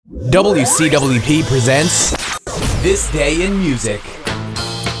WCWP presents This Day in Music.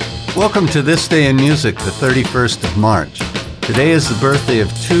 Welcome to This Day in Music, the 31st of March. Today is the birthday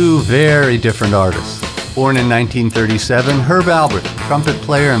of two very different artists. Born in 1937, Herb Alpert, trumpet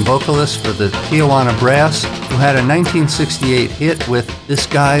player and vocalist for the Tijuana Brass, who had a 1968 hit with This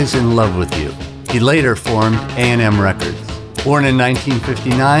Guy's in Love with You. He later formed A&M Records. Born in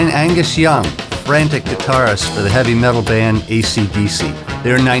 1959, Angus Young, frantic guitarist for the heavy metal band AC/DC.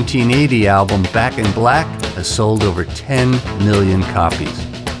 Their 1980 album, Back in Black, has sold over 10 million copies.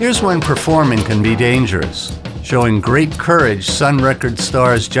 Here's when performing can be dangerous. Showing great courage, Sun Records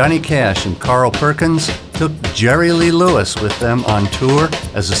stars Johnny Cash and Carl Perkins took Jerry Lee Lewis with them on tour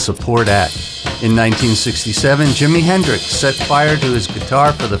as a support act. In 1967, Jimi Hendrix set fire to his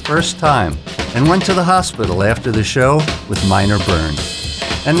guitar for the first time and went to the hospital after the show with minor burns.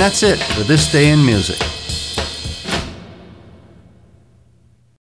 And that's it for This Day in Music.